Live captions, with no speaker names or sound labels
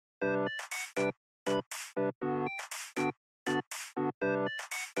So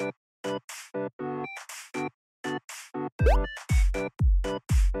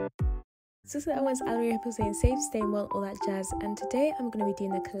that was Alerii saying safe, staying well, all that jazz. And today I'm going to be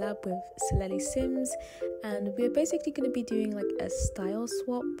doing a collab with Soleilisims, and we're basically going to be doing like a style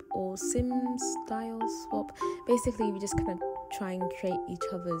swap or sim style swap. Basically, we just kind of try and create each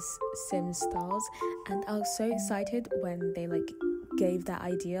other's sim styles. And I was so excited when they like gave that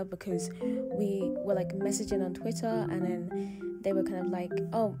idea, because we were like messaging on Twitter, and then they were kind of like,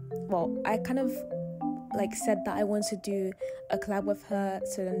 oh, well, I kind of like said that I wanted to do a collab with her,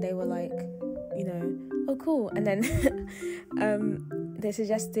 so then they were like, you know, oh cool, and then they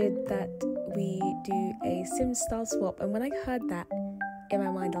suggested that we do a sim style swap. And when I heard that, in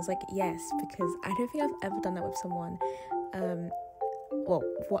my mind I was like, yes, because I don't think I've ever done that with someone, well,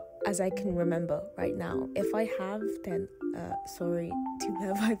 what as I can remember right now. If I have, then sorry to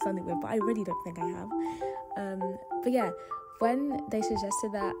whoever I've done it with, but I really don't think I have. But yeah, when they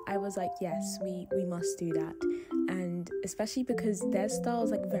suggested that, I was like, yes, we must do that. And especially because their style is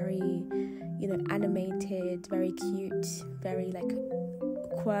like very, you know, animated, very cute, very like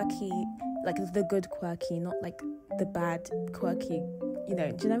quirky, like the good quirky, not like the bad quirky, you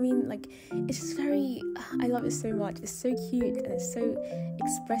know, do you know what I mean? Like, it's just very, I love it so much. It's so cute and it's so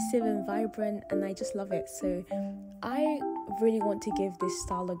expressive and vibrant, and I just love it. So I really want to give this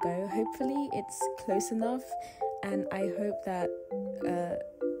style a go. Hopefully it's close enough, and I hope that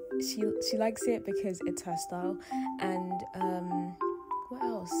she likes it, because it's her style. And what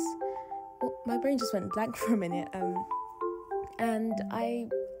else? Well, my brain just went blank for a minute. And I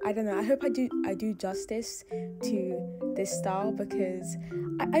don't know, I hope I do justice to this style, because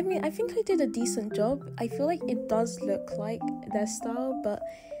I mean, I think I did a decent job. I feel like it does look like their style, but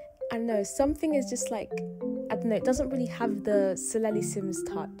I don't know, something is just like, I don't know, it doesn't really have the Soleilisims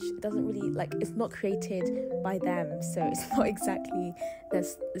touch. It doesn't really, like, it's not created by them, so it's not exactly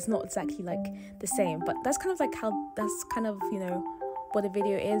like the same. But that's kind of like that's kind of, you know, what the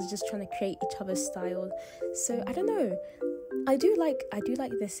video is, just trying to create each other's style. So I don't know, I do like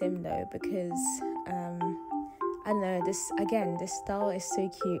the sim though, because I don't know, this style is so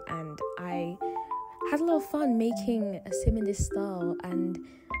cute, and I had a lot of fun making a sim in this style, and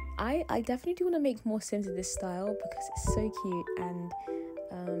I definitely do want to make more sims in this style, because it's so cute. And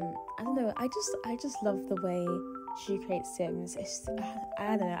I don't know, I just love the way she creates sims.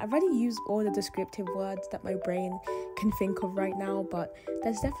 I don't know, I've already used all the descriptive words that my brain can think of right now, but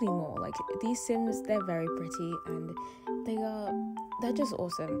there's definitely more. Like, these sims, they're very pretty, and they're just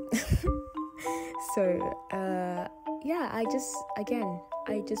awesome. So yeah, I just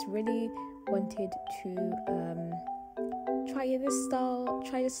really wanted to try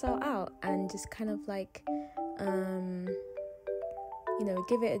this style out, and just kind of like you know,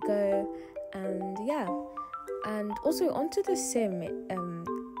 give it a go. And yeah, and also onto the sim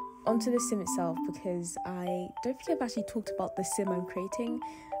itself, because I don't think I've actually talked about the sim I'm creating.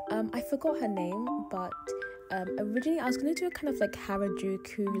 I forgot her name, but originally I was going to do a kind of like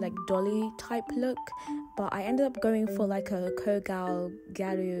Harajuku, like dolly type look, but I ended up going for like a kogal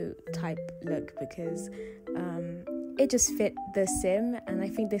garu type look, because it just fit the sim, and I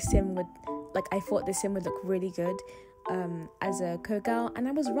think I thought the sim would look really good as a kogal, and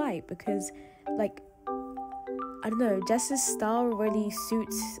I was right, because like, I don't know, Jess's style really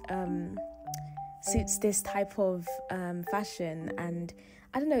suits this type of fashion. And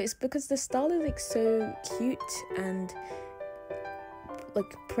I don't know, it's because the style is like so cute and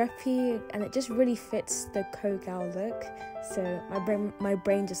like preppy, and it just really fits the kogal look. So my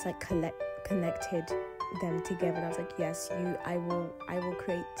brain just like connected them together, and I was like, yes, I will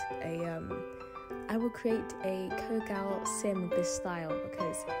create a kogal sim with this style,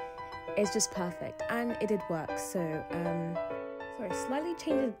 because it's just perfect, and it did work. So sorry,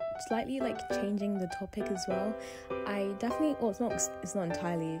 slightly like changing the topic as well. I definitely, well, it's not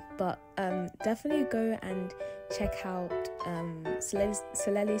entirely, but definitely go and check out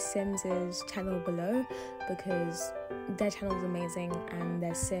Soleilisims' channel below, because their channel is amazing, and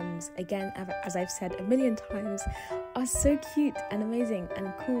their sims, again, as I've said a million times, are so cute and amazing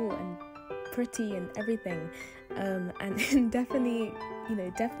and cool and pretty and everything. And definitely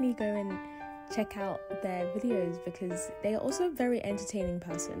go and check out their videos, because they are also a very entertaining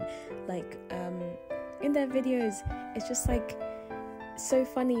person. Like in their videos, it's just like so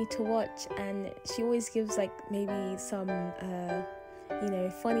funny to watch, and she always gives like maybe some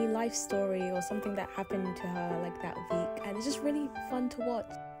funny life story or something that happened to her like that week, and it's just really fun to watch,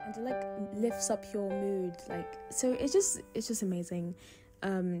 and it like lifts up your mood. Like, so it's just amazing.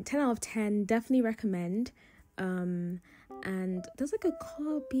 10 out of 10, definitely recommend. And there's like a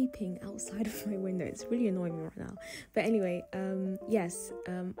car beeping outside of my window. It's really annoying me right now. But anyway, yes,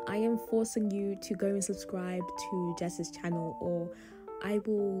 I am forcing you to go and subscribe to Jess's channel, or I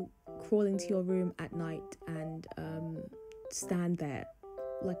will crawl into your room at night and stand there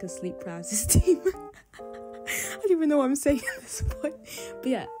like a sleep paralysis demon. I don't even know what I'm saying at this point. But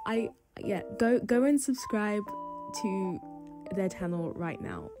yeah, go and subscribe to their channel right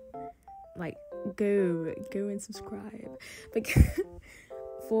now. Like, go and subscribe. But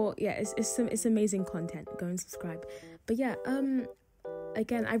it's amazing content. Go and subscribe. But yeah,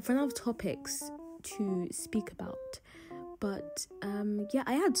 again, I've run out of topics to speak about. But yeah,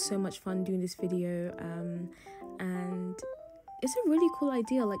 I had so much fun doing this video, and it's a really cool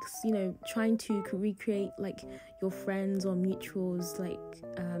idea, like, you know, trying to recreate like your friends or mutuals like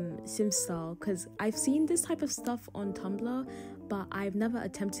sim style, because I've seen this type of stuff on Tumblr, but I've never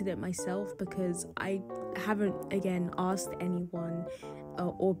attempted it myself because I haven't again asked anyone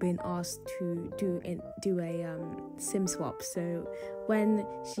or been asked to do a sim swap. So when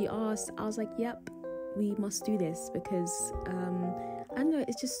she asked, I was like, yep, we must do this, because I don't know,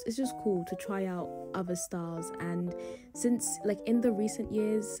 it's just cool to try out other styles. And since like in the recent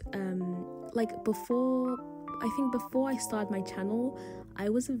years, like before I started my channel, I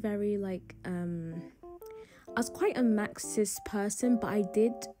was a very like I was quite a Maxis person, but I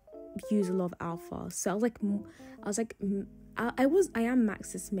did use a lot of alpha. So I am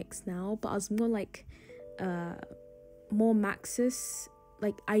Maxis mixed now, but I was more like more Maxis.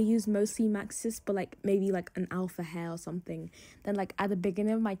 Like, I use mostly Maxis, but like maybe like an alpha hair or something. Then like at the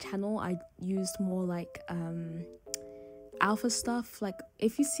beginning of my channel, I used more like alpha stuff. Like,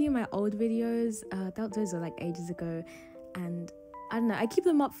 if you see my old videos, those are like ages ago, and I don't know, I keep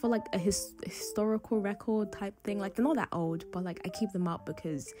them up for like a historical record type thing. Like, they're not that old, but like I keep them up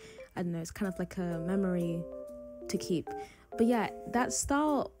because I don't know, it's kind of like a memory to keep. But yeah, that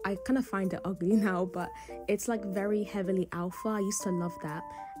style, I kind of find it ugly now, but it's like very heavily alpha. I used to love that,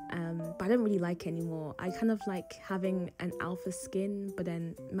 but I don't really like it anymore. I kind of like having an alpha skin, but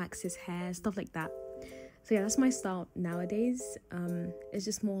then Max's hair, stuff like that. So yeah, that's my style nowadays. It's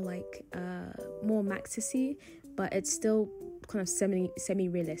just more like more Maxis-y, but it's still kind of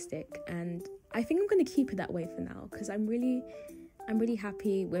semi-realistic, and I think I'm going to keep it that way for now, because I'm really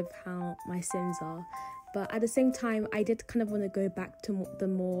happy with how my Sims are. But at the same time, I did kind of want to go back to the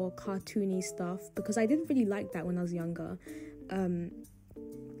more cartoony stuff, because I didn't really like that when I was younger.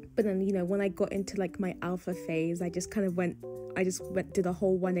 But then, you know, when I got into like my alpha phase, I just did a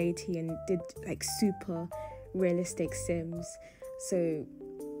whole 180 and did like super realistic Sims. So,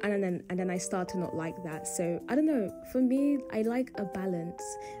 and then I started to not like that. So I don't know, for me, I like a balance,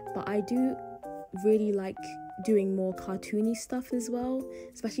 but I do really like doing more cartoony stuff as well,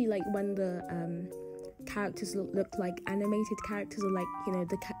 especially like when the characters look like animated characters, or like, you know,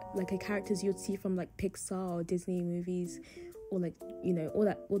 the characters you'd see from like Pixar or Disney movies, or like, you know,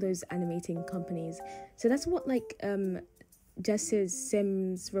 all those animating companies. So that's what like Jess's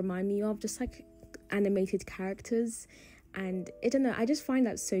Sims remind me of, just like animated characters. And I don't know, I just find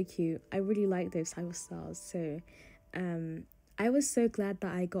that so cute. I really like those type of styles. So I was so glad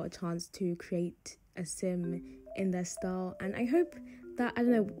that I got a chance to create a sim in their style, and I hope that, I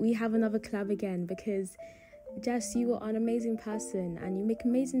don't know, we have another collab again, because Jess, you are an amazing person and you make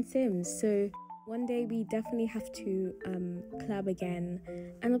amazing Sims. So one day we definitely have to collab again,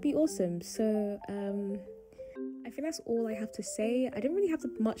 and it'll be awesome. So I think that's all I have to say. I didn't really have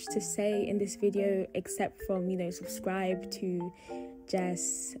much to say in this video, except from, you know, subscribe to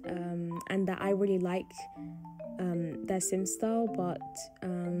Jess, and that I really like their Sim style. But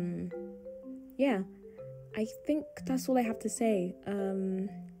yeah, I think that's all I have to say.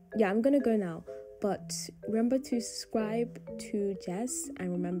 Yeah, I'm gonna go now, but remember to subscribe to Jess,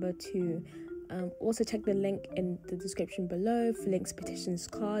 and remember to also check the link in the description below for links, petitions,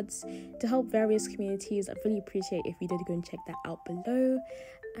 cards to help various communities. I'd really appreciate if you did go and check that out below.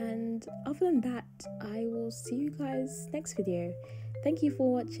 And other than that, I will see you guys next video. Thank you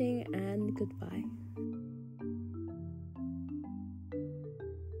for watching, and goodbye.